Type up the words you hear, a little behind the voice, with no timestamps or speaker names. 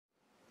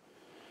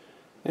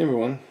Hey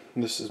everyone,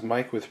 this is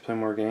Mike with Play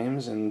More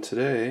Games, and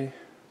today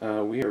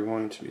we are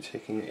going to be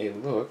taking a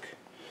look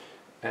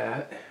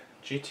at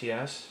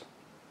GTS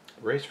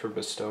Race for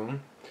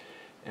Bastogne,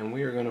 and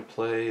we are going to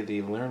play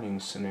the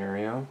learning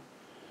scenario,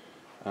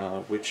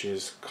 which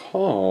is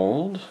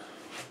called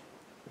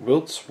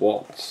Wiltz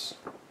Waltz.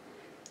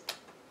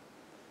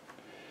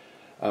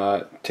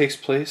 Takes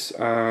place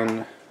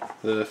on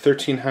the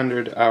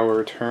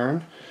 1300-hour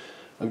turn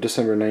of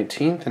December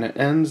 19th, and it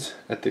ends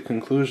at the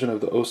conclusion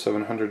of the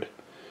 0700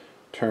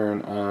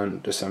 turn on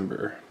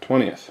December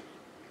 20th.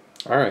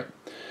 Alright,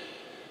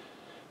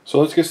 so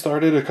let's get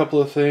started. A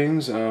couple of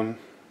things. I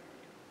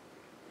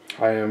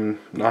am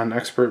not an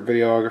expert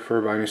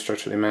videographer by any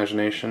stretch of the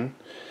imagination.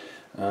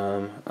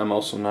 I'm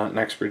also not an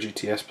expert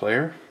GTS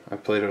player.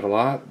 I've played it a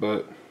lot,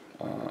 but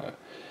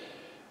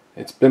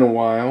it's been a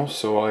while,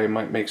 so I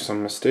might make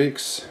some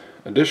mistakes.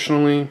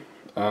 Additionally,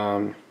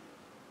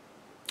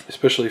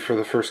 especially for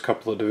the first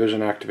couple of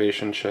division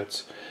activation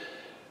shits,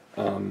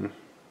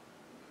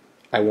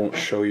 I won't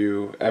show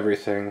you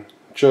everything,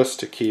 just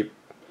to keep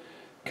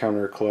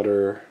counter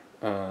clutter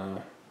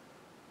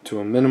to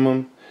a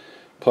minimum.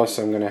 Plus,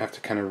 I'm going to have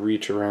to kind of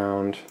reach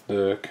around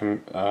the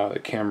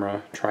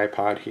camera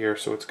tripod here,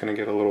 so it's going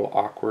to get a little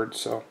awkward.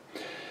 So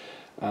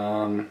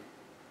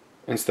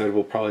instead,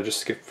 we'll probably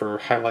just skip for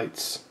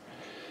highlights.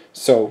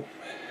 So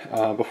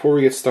before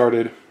we get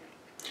started,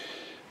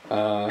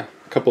 a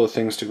couple of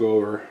things to go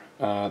over.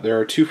 There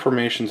are two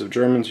formations of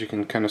Germans. You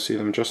can kind of see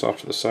them just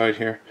off to the side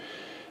here.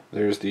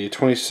 There's the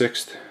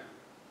 26th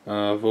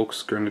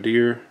Volks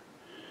Grenadier.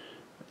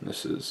 And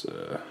this is,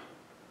 I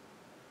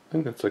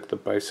think that's like the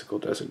bicycle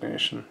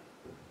designation.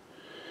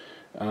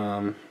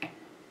 Anyway,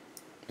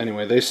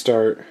 they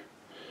start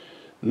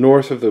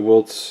north of the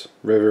Wiltz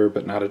River,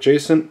 but not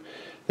adjacent.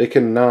 They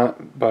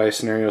cannot, by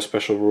scenario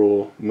special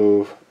rule,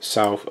 move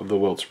south of the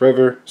Wiltz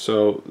River,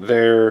 so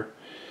their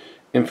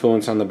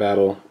influence on the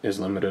battle is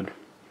limited.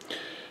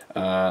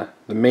 The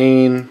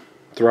main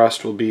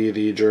thrust will be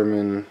the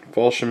German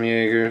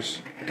Fallschirmjägers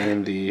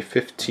and the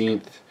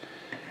 15th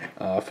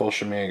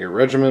Fallschirmjäger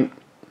Regiment.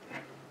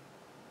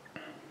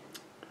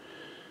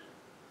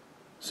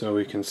 So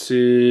we can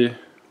see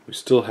we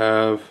still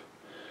have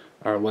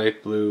our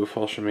light blue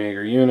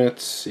Fallschirmjäger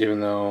units, even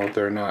though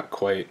they're not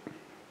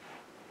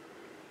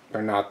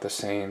the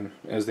same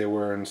as they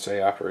were in,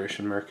 say,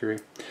 Operation Mercury.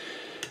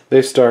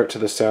 They start to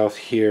the south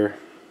here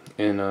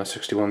in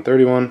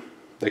 6131.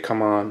 They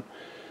come on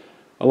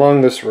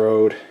along this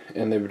road,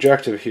 and the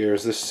objective here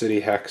is this city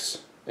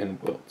hex in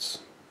Wiltz.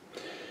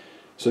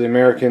 So the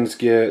Americans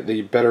get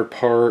the better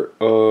part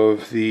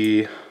of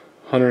the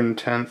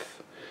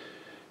 110th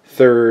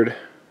 3rd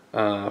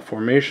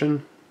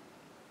formation,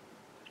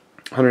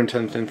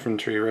 110th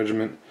Infantry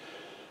Regiment,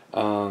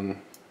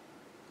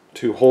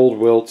 to hold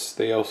Wiltz.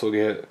 They also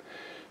get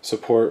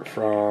support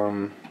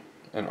from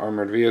an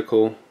armored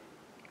vehicle.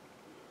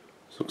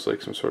 This looks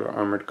like some sort of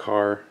armored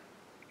car.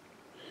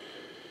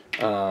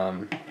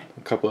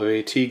 A couple of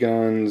AT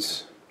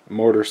guns, a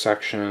mortar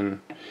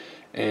section,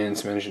 and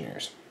some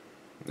engineers.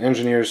 The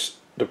engineers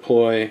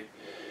deploy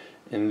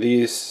in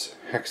these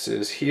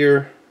hexes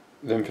here.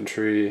 The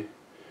infantry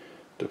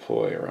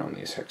deploy around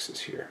these hexes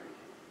here.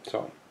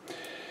 So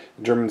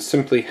the Germans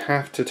simply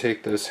have to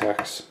take this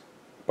hex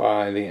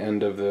by the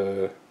end of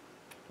the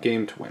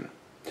game to win.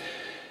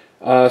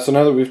 So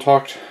now that we've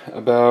talked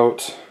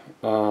about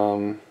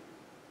what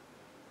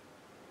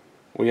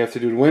you have to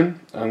do to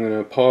win, I'm going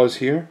to pause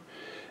here.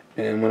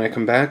 And when I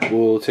come back,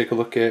 we'll take a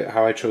look at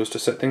how I chose to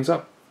set things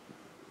up.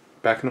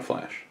 Back in a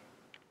flash.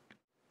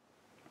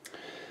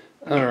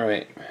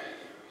 Alright,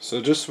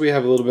 so just so we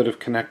have a little bit of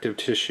connective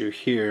tissue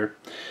here,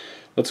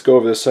 let's go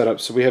over the setup.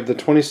 So we have the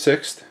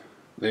 26th.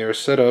 They are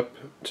set up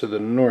to the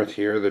north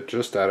here. They're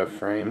just out of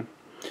frame.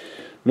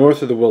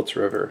 North of the Wiltz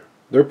River.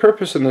 Their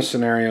purpose in this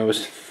scenario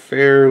is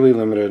fairly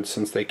limited,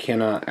 since they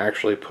cannot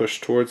actually push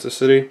towards the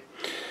city.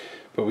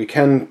 But we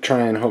can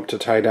try and hope to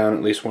tie down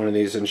at least one of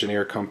these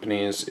engineer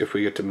companies if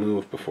we get to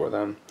move before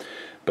them.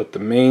 But the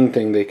main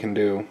thing they can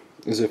do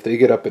is, if they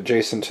get up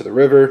adjacent to the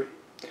river,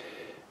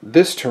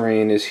 this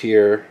terrain is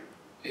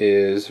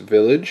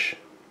village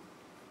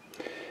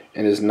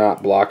and is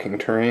not blocking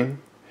terrain.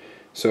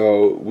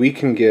 So we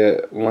can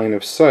get line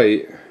of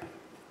sight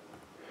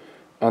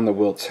on the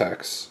Wiltz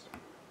hex.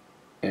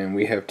 And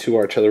we have two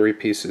artillery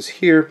pieces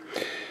here,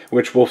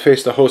 which will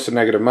face the host of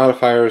negative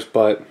modifiers,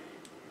 but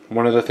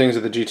one of the things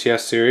of the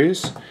GTS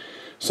series,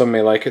 some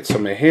may like it,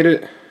 some may hate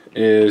it,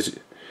 is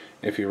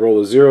if you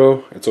roll a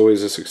 0, it's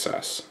always a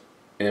success.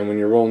 And when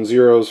you're rolling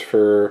zeros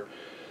for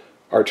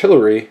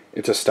artillery,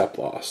 it's a step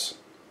loss.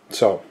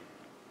 So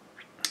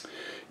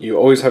you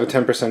always have a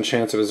 10%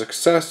 chance of a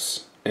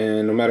success,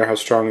 and no matter how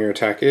strong your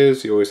attack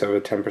is, you always have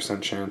a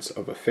 10% chance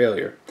of a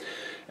failure.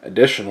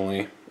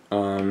 Additionally,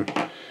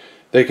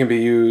 they can be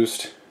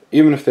used,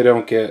 even if they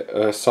don't get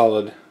a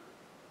solid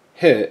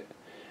hit,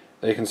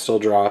 they can still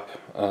drop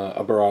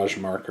a barrage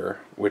marker,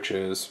 which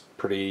is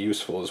pretty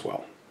useful as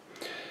well.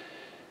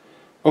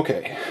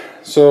 Okay,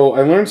 so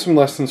I learned some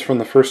lessons from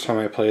the first time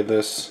I played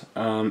this,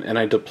 and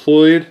I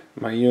deployed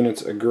my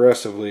units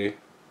aggressively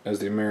as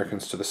the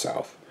Americans to the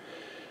south.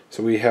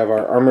 So we have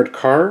our armored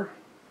car,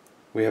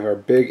 we have our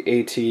big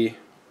AT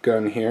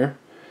gun here,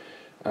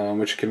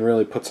 which can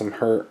really put some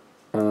hurt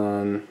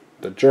on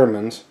the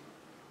Germans.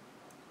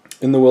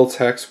 In the Wiltz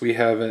hex we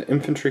have an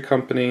infantry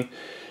company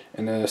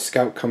and a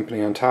scout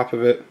company on top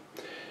of it.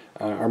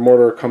 Our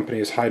mortar company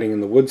is hiding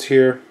in the woods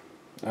here.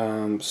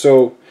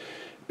 So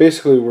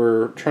basically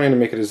we're trying to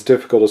make it as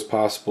difficult as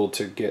possible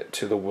to get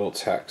to the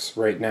Wiltz hex.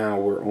 Right now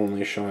we're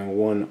only showing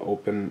one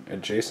open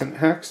adjacent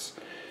hex,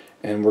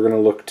 and we're going to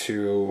look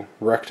to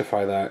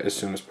rectify that as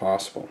soon as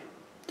possible.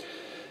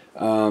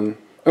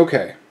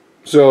 Okay,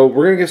 so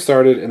we're going to get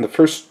started, and the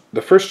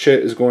first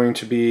chit is going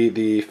to be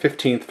the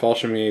 15th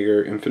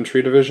Fallschirmjäger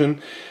Infantry Division,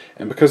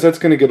 and because that's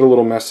going to get a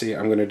little messy,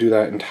 I'm going to do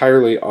that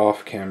entirely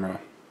off camera.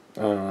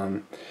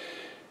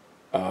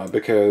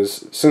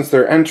 Because since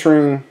they're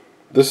entering,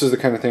 this is the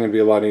kind of thing that'd be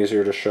a lot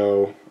easier to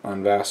show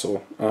on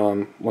Vassal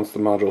once the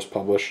module is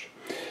published.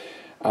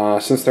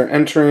 Since they're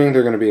entering,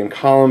 they're going to be in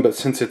column, but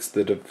since it's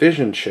the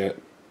division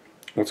chit,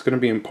 what's going to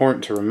be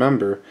important to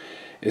remember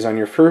is on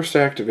your first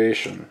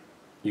activation,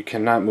 you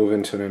cannot move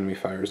into an enemy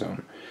fire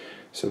zone.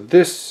 So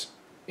this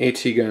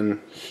AT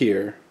gun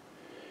here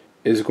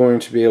is going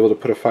to be able to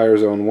put a fire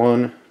zone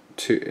 1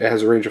 to, it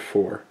has a range of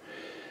 4.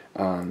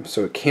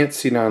 So it can't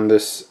see down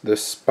this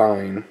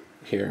spine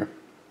here.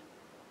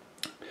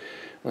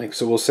 Like,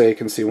 so we'll say it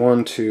can see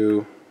 1,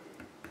 2,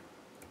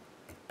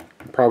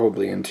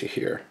 probably into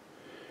here.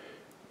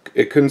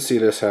 It couldn't see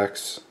this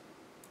hex,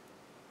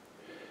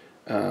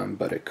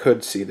 but it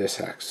could see this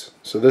hex.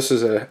 So this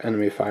is an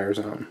enemy fire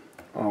zone,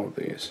 all of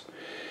these.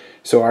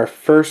 So our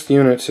first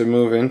unit to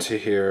move into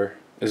here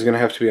is going to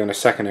have to be on a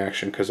second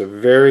action, because a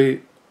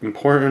very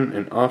important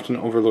and often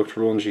overlooked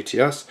rule in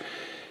GTS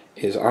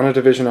is on a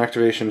division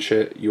activation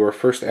chit, your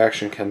first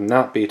action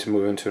cannot be to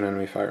move into an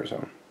enemy fire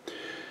zone.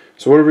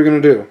 So what are we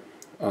going to do?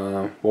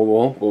 What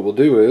we'll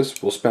do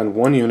is we'll spend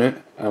one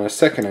unit on a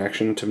second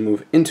action to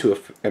move into an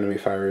enemy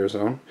fire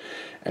zone,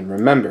 and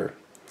remember,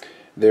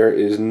 there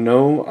is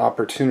no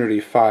opportunity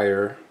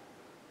fire.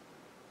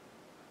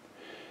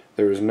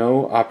 There is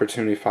no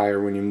opportunity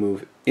fire when you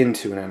move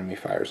into an enemy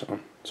fire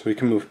zone. So we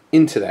can move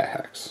into that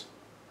hex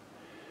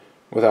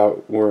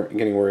without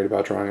getting worried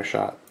about drawing a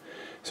shot.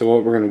 So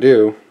what we're going to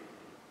do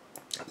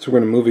is we're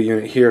going to move a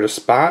unit here to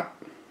spot,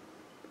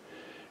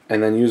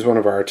 and then use one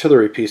of our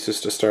artillery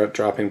pieces to start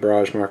dropping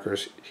barrage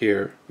markers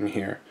here and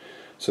here,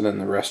 so then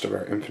the rest of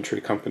our infantry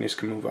companies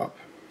can move up.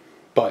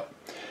 But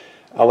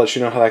I'll let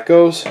you know how that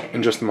goes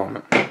in just a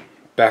moment.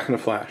 Back in a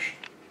flash.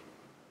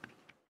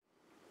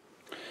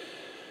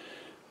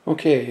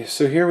 Okay,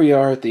 so here we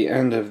are at the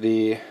end of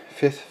the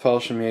 5th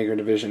Fallschirmjäger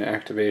Division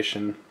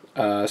activation.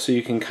 So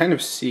you can kind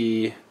of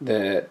see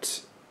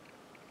that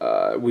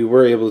we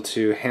were able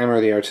to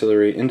hammer the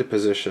artillery into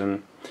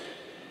position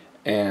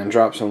and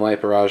drop some light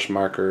barrage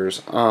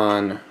markers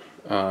on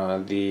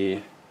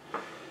the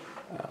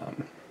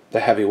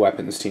heavy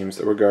weapons teams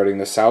that were guarding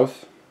the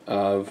south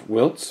of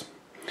Wiltz.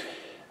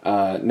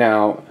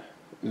 Now,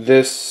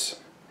 this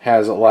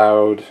has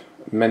allowed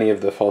many of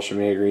the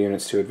Fallschirmjäger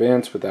units to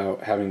advance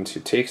without having to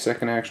take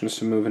second actions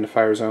to move into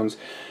fire zones,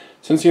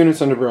 since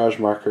units under barrage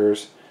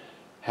markers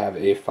have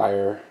a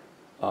fire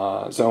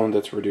zone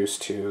that's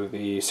reduced to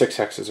the 6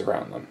 hexes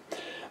around them.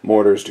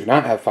 Mortars do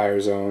not have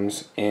fire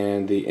zones,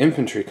 and the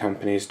infantry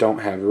companies don't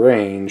have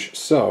range,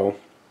 so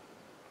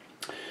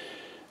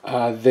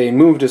they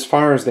moved as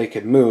far as they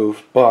could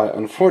move, but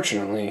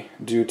unfortunately,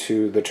 due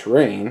to the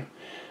terrain,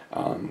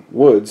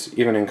 woods,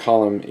 even in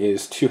column,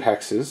 is 2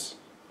 hexes,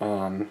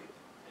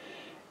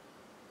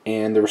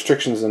 and the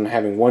restrictions on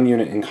having 1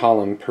 unit in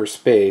column per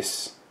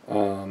space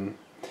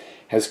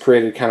has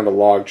created kind of a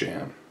log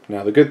jam.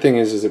 Now the good thing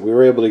is that we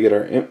were able to get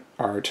our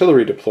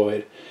artillery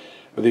deployed,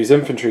 but these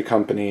infantry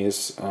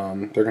companies,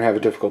 they're going to have a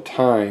difficult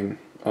time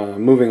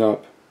moving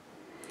up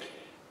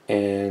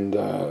and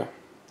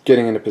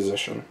getting into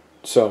position.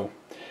 So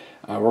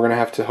we're going to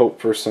have to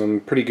hope for some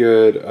pretty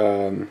good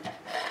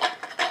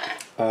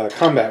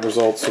combat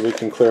results so we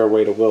can clear our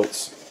way to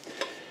Wiltz.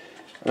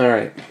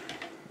 Alright,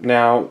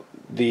 now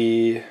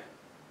the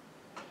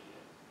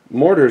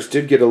mortars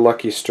did get a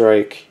lucky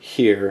strike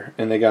here,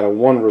 and they got a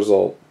 1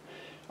 result,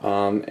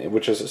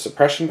 which is a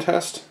suppression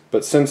test,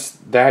 but since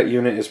that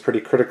unit is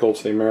pretty critical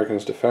to the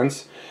Americans'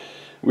 defense,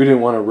 we didn't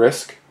want to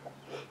risk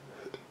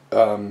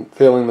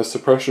failing the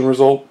suppression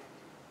result,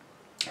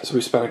 so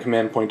we spent a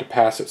command point to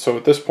pass it. So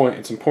at this point,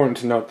 it's important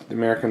to note that the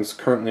Americans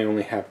currently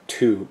only have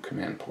 2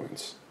 command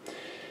points.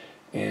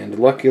 And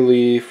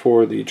luckily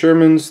for the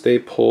Germans, they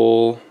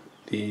pull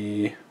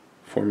the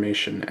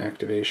formation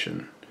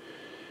activation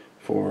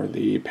for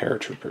the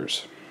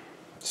paratroopers.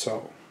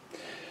 So,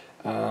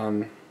 alright.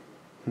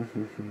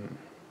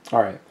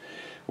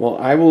 Well,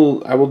 I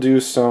will do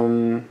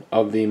some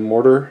of the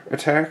mortar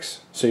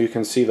attacks so you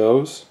can see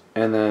those,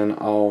 and then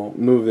I'll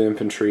move the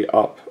infantry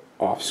up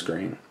off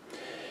screen.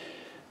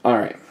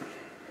 Alright.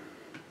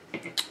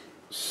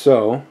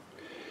 So,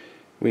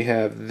 we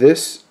have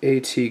this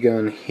AT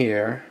gun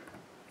here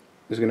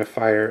is going to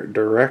fire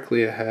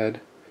directly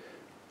ahead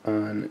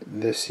on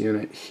this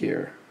unit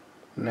here.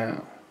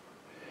 Now,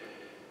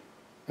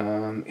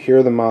 here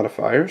are the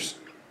modifiers.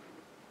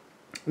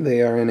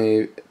 They are in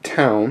a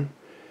town,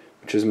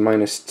 which is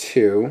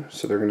 -2,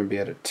 so they're going to be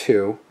at a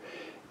 2,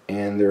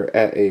 and they're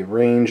at a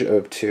range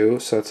of 2,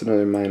 so that's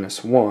another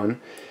 -1.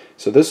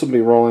 So this will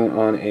be rolling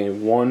on a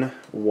 1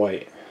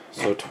 white,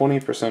 so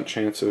 20%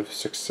 chance of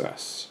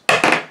success.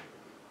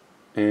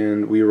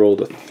 And we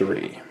rolled a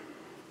 3.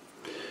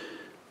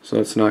 So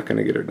that's not going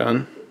to get her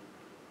done.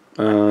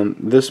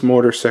 This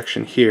mortar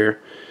section here,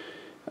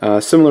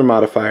 similar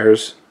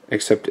modifiers,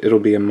 except it'll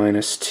be a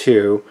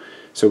 -2,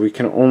 so we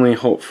can only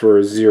hope for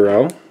a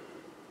 0.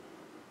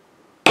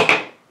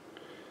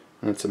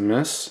 That's a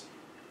miss.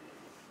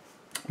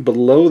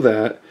 Below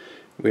that,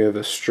 we have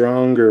a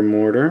stronger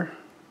mortar.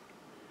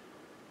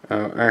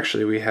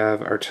 Actually, we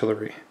have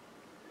artillery.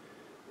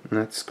 And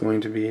that's going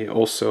to be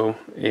also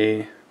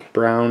a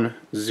brown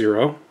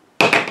 0.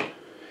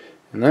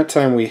 And that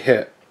time we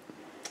hit.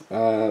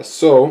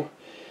 So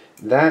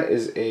that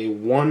is a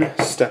 1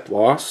 step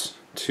loss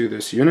to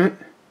this unit.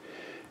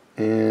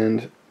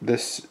 And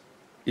this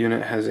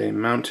unit has a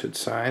mounted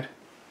side.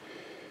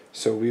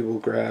 So we will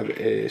grab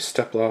a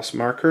step loss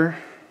marker,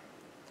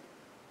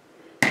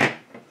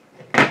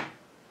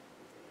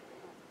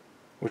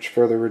 which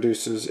further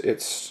reduces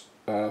its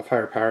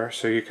firepower.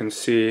 So you can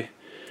see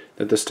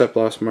that the step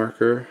loss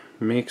marker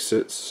makes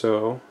it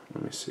so,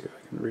 let me see if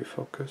I can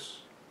refocus.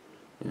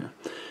 Yeah,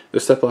 the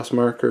step loss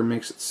marker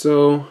makes it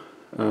so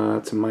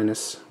it's a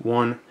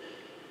 -1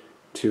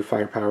 to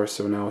firepower,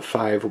 so now a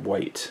 5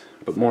 white.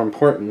 But more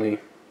importantly,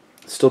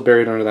 it's still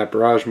buried under that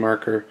barrage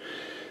marker.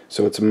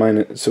 So it's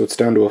so it's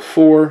down to a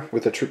 4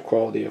 with a troop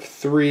quality of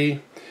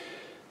 3.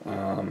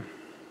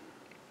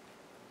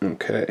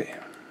 Okay.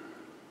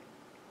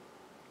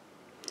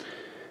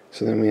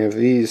 So then we have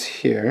these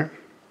here.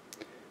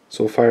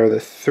 So we'll fire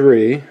the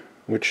 3,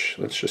 which,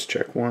 let's just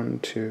check, 1,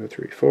 2,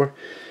 3, 4,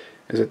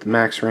 is at the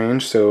max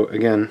range. So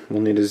again,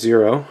 we'll need a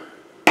 0.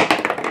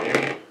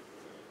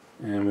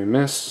 And we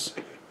miss.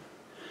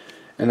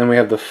 And then we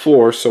have the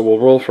 4, so we'll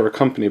roll for a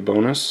company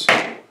bonus.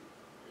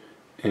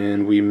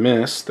 And we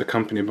miss the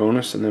company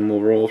bonus, and then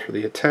we'll roll for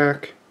the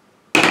attack.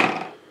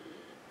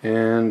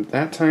 And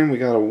that time we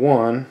got a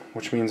 1,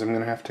 which means I'm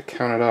going to have to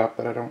count it up,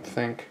 but I don't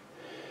think.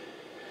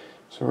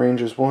 So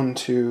range is 1,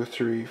 2,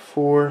 3,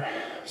 4.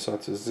 So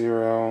that's a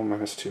 0,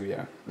 -2,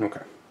 yeah.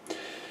 Okay.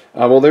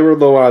 Well, they were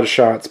low odds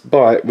shots,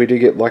 but we did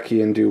get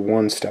lucky and do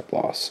 1 step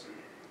loss.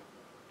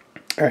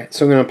 Alright,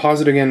 so I'm going to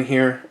pause it again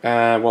here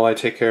while I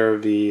take care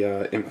of the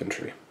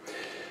infantry.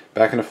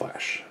 Back in a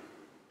flash.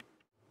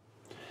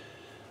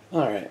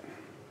 Alright,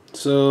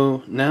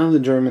 so now the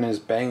German is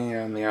banging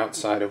on the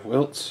outside of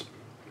Wiltz.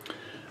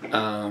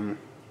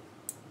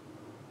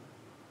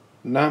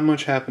 Not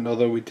much happened,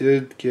 although we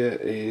did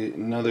get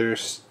another,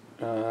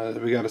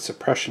 we got a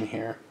suppression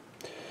here.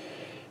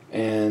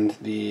 And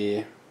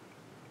the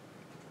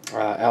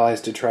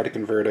Allies did try to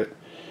convert it.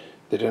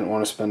 They didn't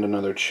want to spend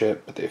another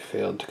chip, but they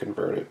failed to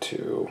convert it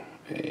to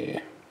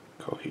a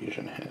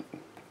cohesion hit.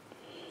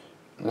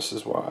 And this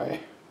is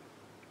why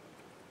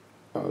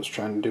I was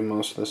trying to do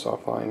most of this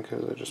offline,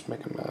 because I just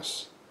make a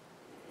mess.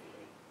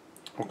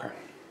 Okay.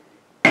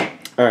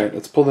 Alright,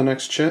 let's pull the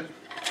next chit.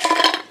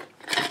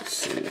 Let's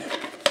see.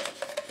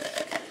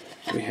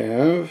 We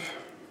have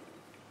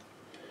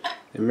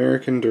the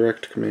American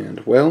Direct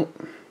Command. Well,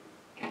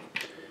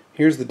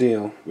 here's the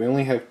deal. We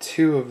only have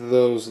 2 of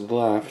those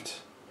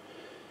left,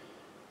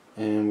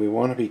 and we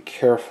want to be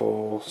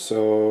careful,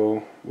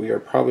 so we are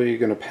probably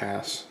going to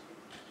pass.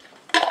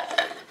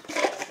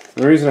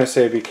 The reason I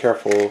say be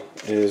careful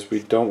is we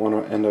don't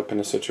want to end up in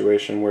a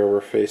situation where we're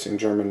facing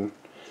German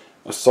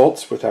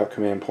assaults without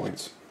command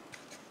points.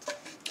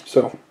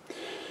 So,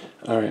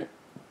 alright,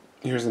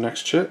 here's the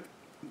next chit.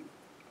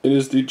 It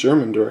is the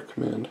German Direct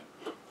Command.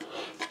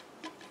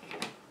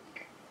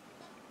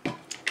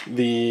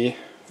 The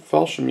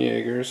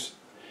Fallschirmjägers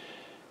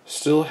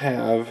still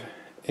have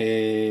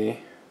a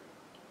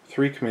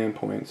 3 command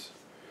points.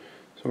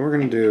 So what we're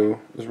going to do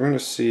is we're going to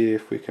see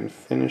if we can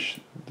finish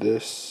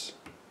this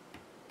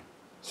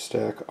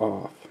stack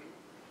off.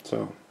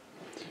 So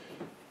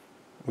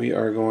we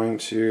are going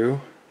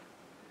to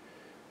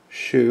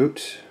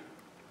shoot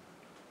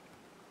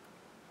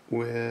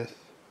with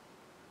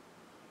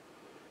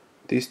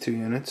these 2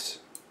 units.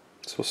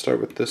 So we'll start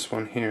with this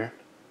one here.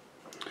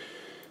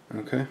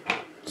 Okay,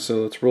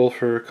 so let's roll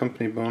for a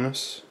company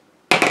bonus.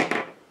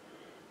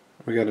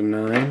 We got a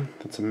 9,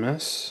 that's a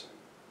miss.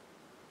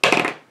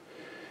 And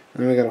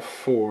then we got a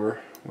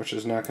 4, which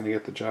is not going to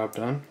get the job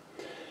done.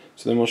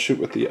 So then we'll shoot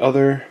with the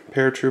other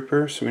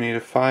paratrooper, so we need a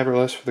 5 or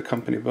less for the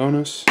company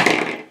bonus.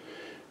 That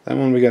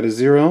one we got a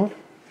 0,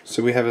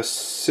 so we have a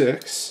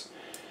 6,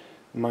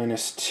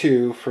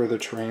 -2 for the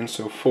terrain,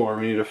 so 4.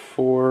 We need a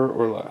 4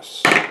 or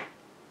less.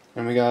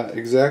 And we got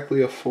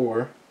exactly a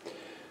 4,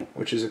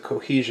 which is a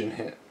cohesion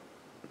hit.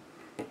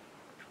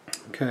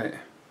 Okay,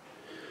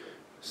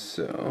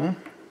 so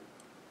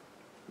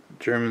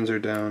Germans are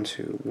down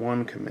to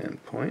 1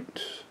 command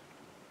point.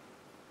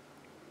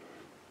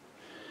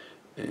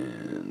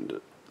 And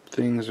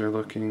things are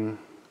looking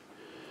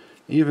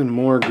even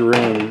more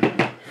grim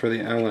for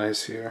the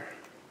Allies here.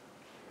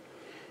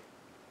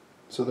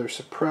 So they're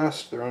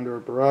suppressed, they're under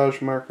a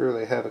barrage marker,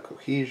 they have a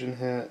cohesion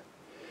hit,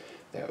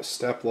 they have a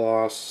step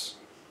loss,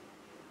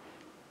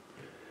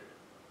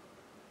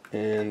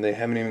 and they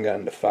haven't even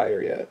gotten to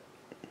fire yet.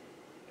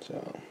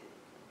 So,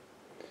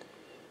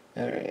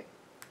 alright,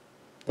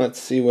 let's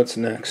see what's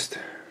next.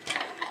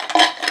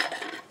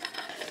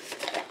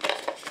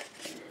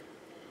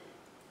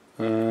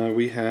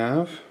 We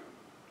have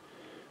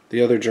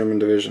the other German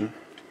division.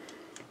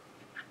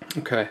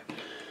 Okay,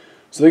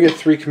 so they get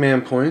 3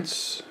 command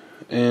points,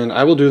 and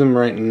I will do them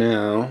right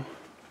now.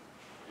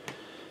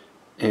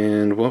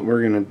 And what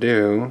we're going to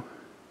do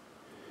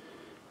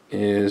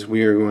is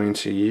we are going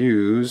to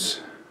use,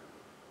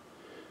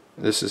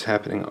 this is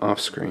happening off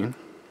screen,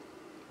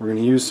 we're going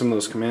to use some of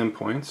those command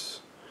points.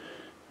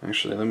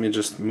 Actually, let me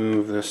just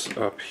move this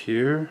up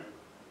here.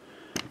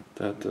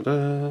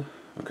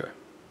 Okay.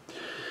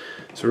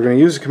 So we're going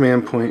to use a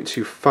command point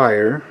to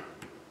fire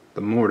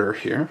the mortar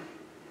here.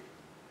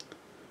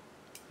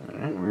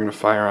 Alright, we're going to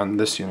fire on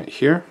this unit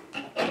here.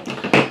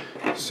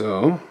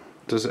 So,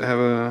 does it have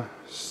a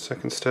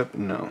second step?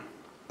 No.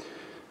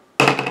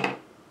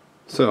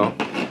 So,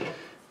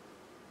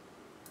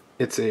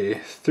 it's a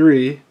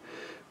 3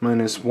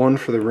 minus 1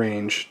 for the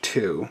range,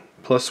 2,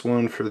 plus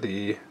 1 for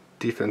the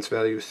defense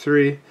value,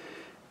 3,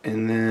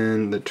 and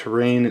then the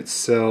terrain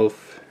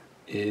itself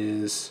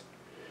is,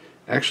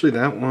 actually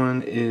that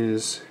one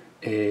is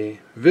a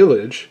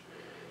village,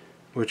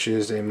 which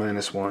is a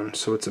 -1.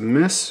 So it's a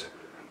miss,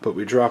 but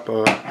we drop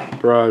a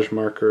barrage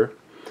marker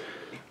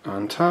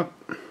on top.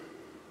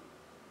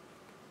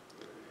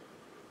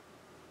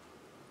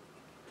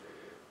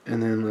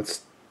 And then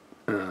let's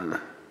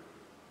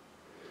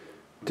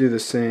do the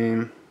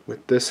same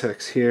with this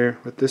hex here,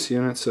 with this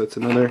unit. So it's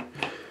another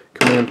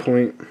command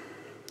point.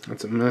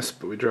 That's a miss,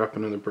 but we drop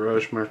another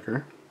barrage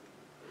marker.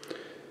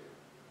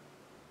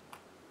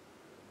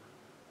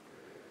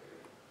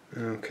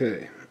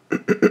 Okay.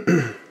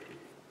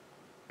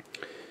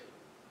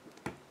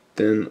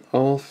 Then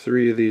all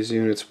 3 of these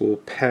units will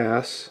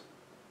pass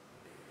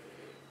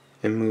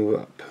and move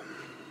up.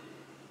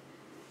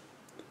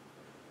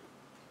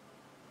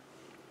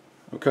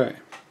 Okay.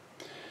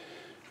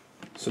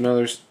 So now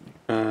there's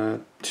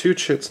 2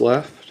 chits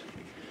left.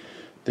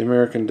 The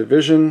American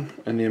division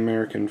and the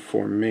American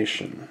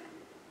formation.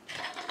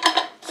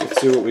 So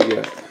let's see what we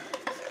get.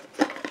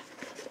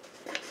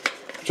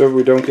 Whichever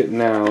we don't get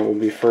now will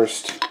be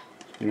first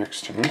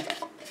next turn.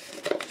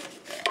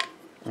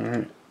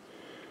 Alright.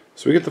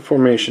 So we get the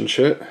formation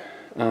chit,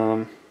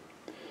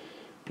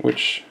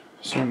 which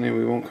certainly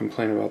we won't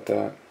complain about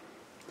that.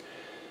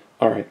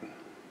 Alright.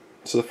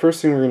 So the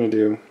first thing we're going to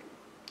do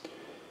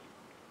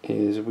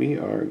is we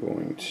are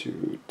going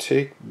to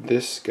take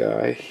this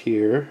guy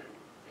here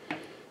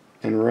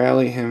and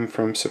rally him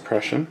from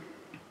suppression.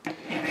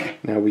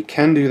 Now we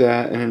can do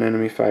that in an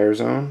enemy fire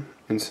zone,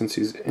 and since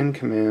he's in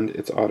command,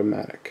 it's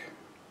automatic.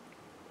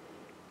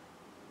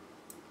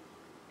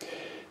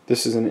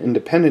 This is an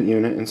independent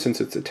unit, and since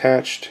it's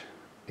attached,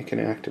 it can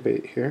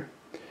activate here.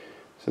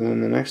 So then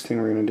the next thing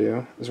we're going to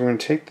do is we're going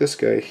to take this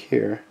guy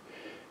here,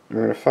 and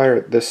we're going to fire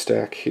at this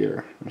stack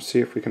here. We'll see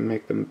if we can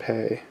make them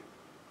pay.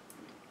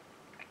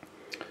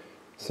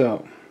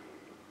 So,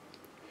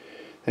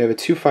 they have a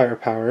 2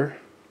 firepower,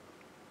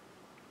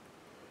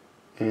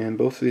 and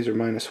both of these are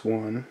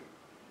 -1.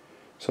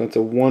 So it's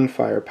a 1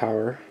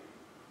 firepower,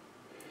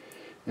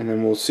 and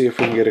then we'll see if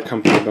we can get a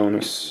company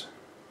bonus.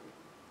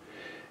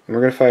 And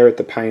we're going to fire at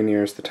the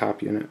Pioneers, the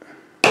top unit.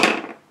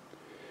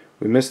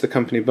 We missed the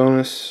company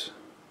bonus,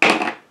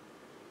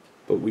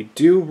 but we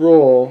do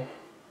roll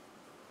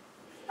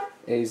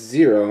a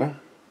 0,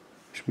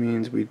 which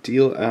means we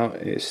deal out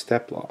a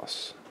step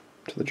loss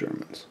to the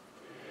Germans,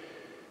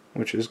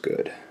 which is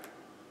good.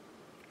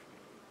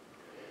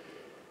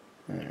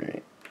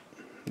 Alright,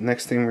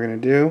 next thing we're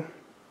going to do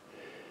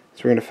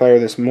is we're going to fire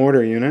this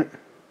mortar unit,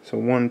 so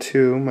 1,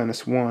 2,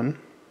 -1,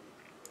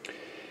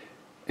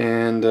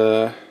 and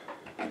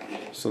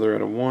so they're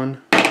at a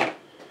 1,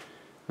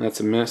 that's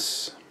a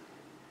miss.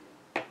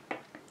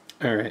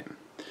 Alright,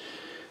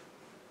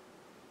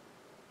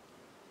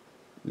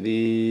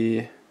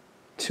 the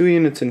 2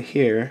 units in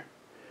here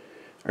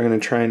are going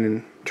to try and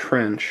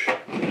entrench,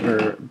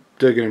 or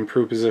dig an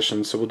improved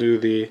position, so we'll do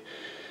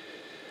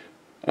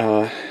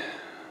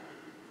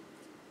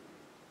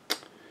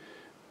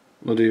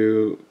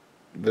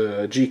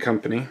the G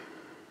company.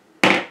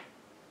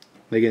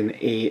 They get an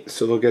 8,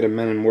 so they'll get a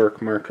men and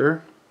work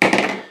marker,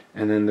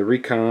 and then the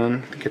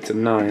recon gets a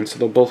 9, so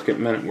they'll both get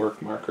men at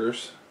work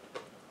markers.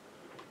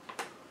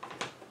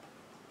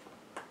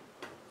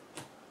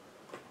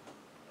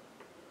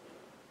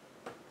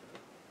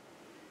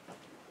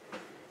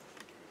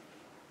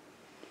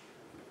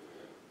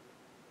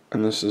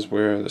 And this is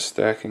where the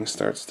stacking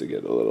starts to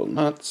get a little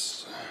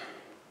nuts.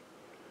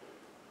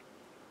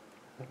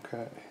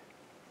 Okay.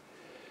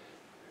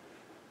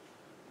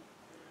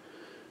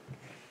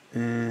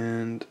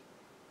 And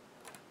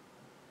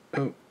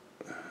oh,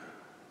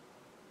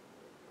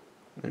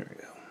 there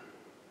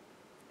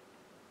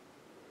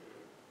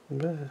we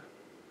go.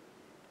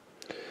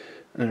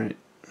 All right.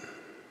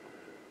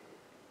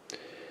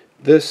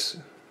 This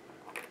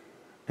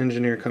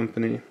engineer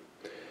company,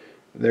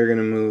 they're going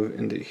to move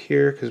into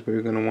here because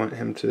we're going to want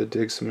him to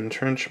dig some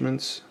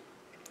entrenchments.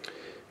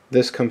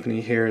 This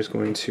company here is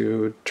going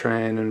to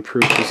try and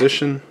improve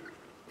position,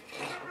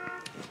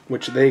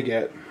 which they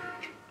get.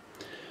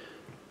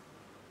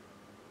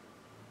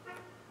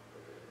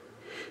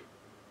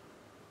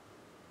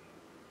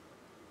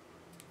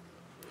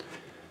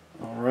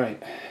 All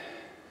right.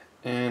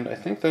 And I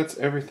think that's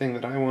everything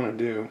that I want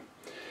to do.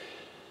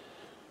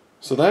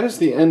 So that is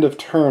the end of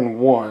turn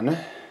 1.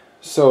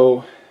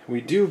 So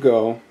we do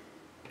go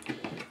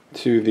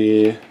to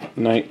the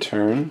night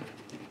turn,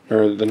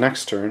 or the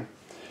next turn,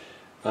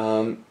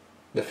 the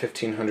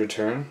 1500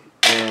 turn,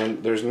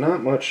 and there's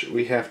not much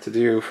we have to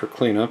do for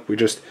cleanup. We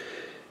just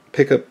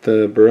pick up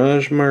the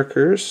barrage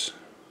markers.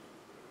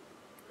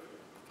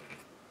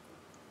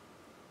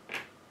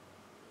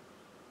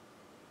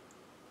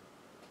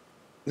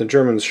 The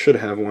Germans should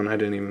have one. I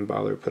didn't even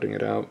bother putting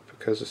it out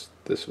because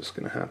this was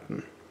going to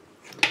happen.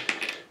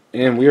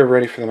 And we are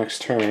ready for the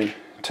next turn.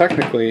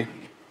 Technically,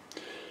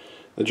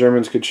 the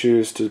Germans could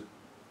choose to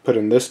put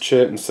in this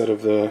chit instead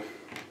of the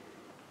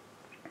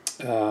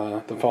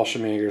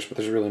Fallschirmjägers, but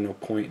there's really no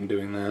point in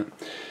doing that.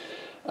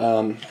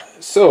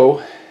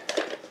 So,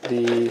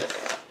 the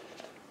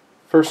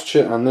first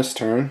chit on this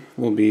turn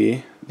will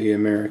be the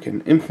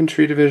American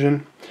Infantry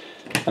Division.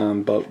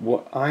 But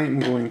what I am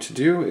going to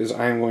do is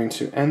I am going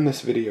to end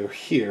this video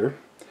here,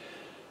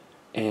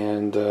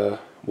 and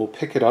we'll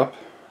pick it up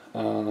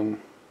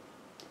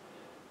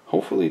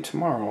hopefully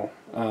tomorrow,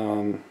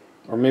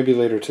 or maybe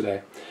later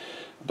today.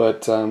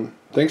 But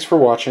thanks for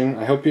watching.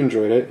 I hope you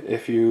enjoyed it.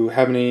 If you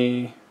have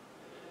any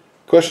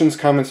questions,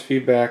 comments,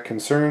 feedback,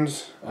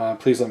 concerns,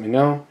 please let me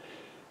know.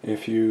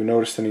 If you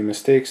noticed any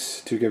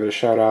mistakes, do give it a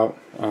shout out.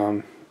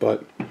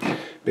 But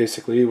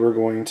basically we're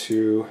going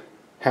to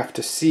have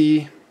to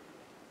see,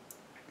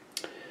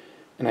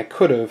 and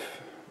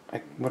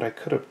what I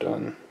could have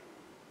done.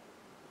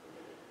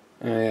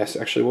 Yes,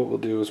 actually what we'll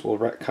do is we'll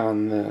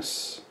retcon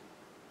this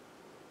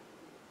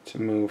to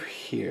move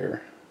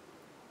here.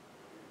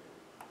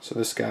 So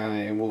this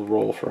guy will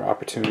roll for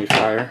opportunity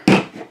fire.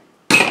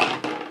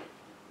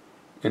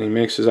 And he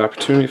makes his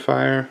opportunity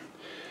fire.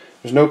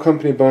 There's no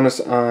company bonus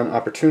on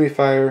opportunity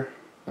fire,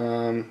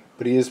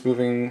 but he is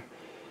moving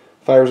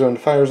fire zone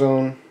to fire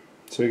zone,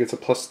 so he gets a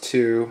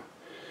 +2.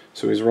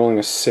 So he's rolling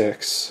a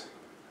 6,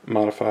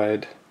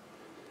 modified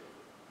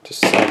to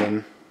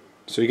 7.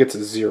 So he gets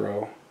a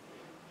 0.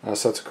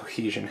 So that's a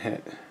cohesion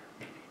hit.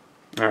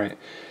 Alright.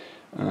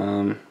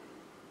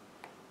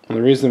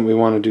 The reason we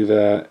want to do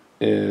that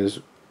is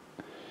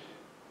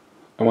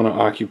I want to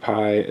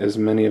occupy as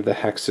many of the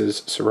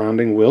hexes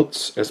surrounding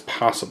Wiltz as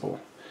possible.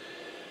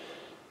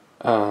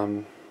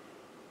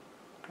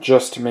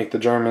 Just to make the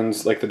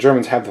Germans, like the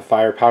Germans have the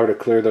firepower to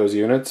clear those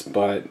units,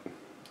 but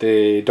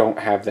they don't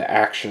have the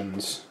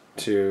actions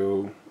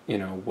to, you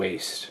know,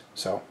 waste.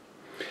 So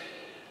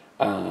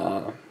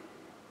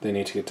they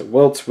need to get to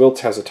Wiltz. Wiltz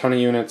has a ton of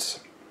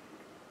units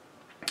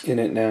in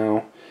it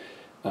now.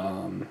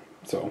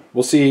 So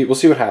we'll see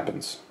what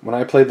happens. When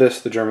I played this,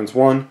 the Germans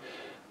won,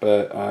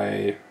 but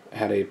I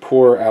had a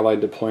poor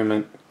Allied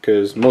deployment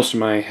because most of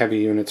my heavy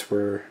units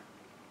were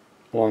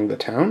along the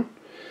town,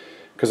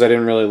 because I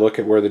didn't really look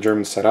at where the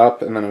Germans set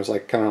up, and then I was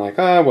like, kind of like,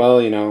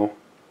 well, you know,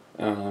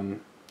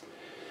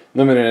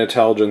 limited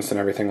intelligence and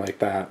everything like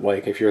that.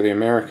 Like, if you're the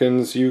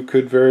Americans, you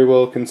could very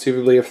well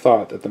conceivably have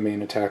thought that the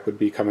main attack would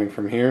be coming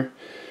from here,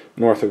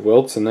 north of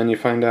Wiltz, and then you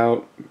find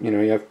out, you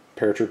know, you have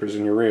paratroopers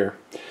in your rear.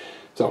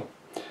 So,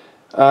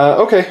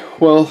 okay,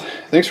 well,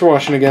 thanks for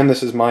watching again.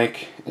 This is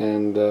Mike,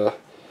 and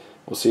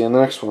we'll see you in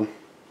the next one.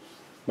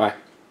 Bye.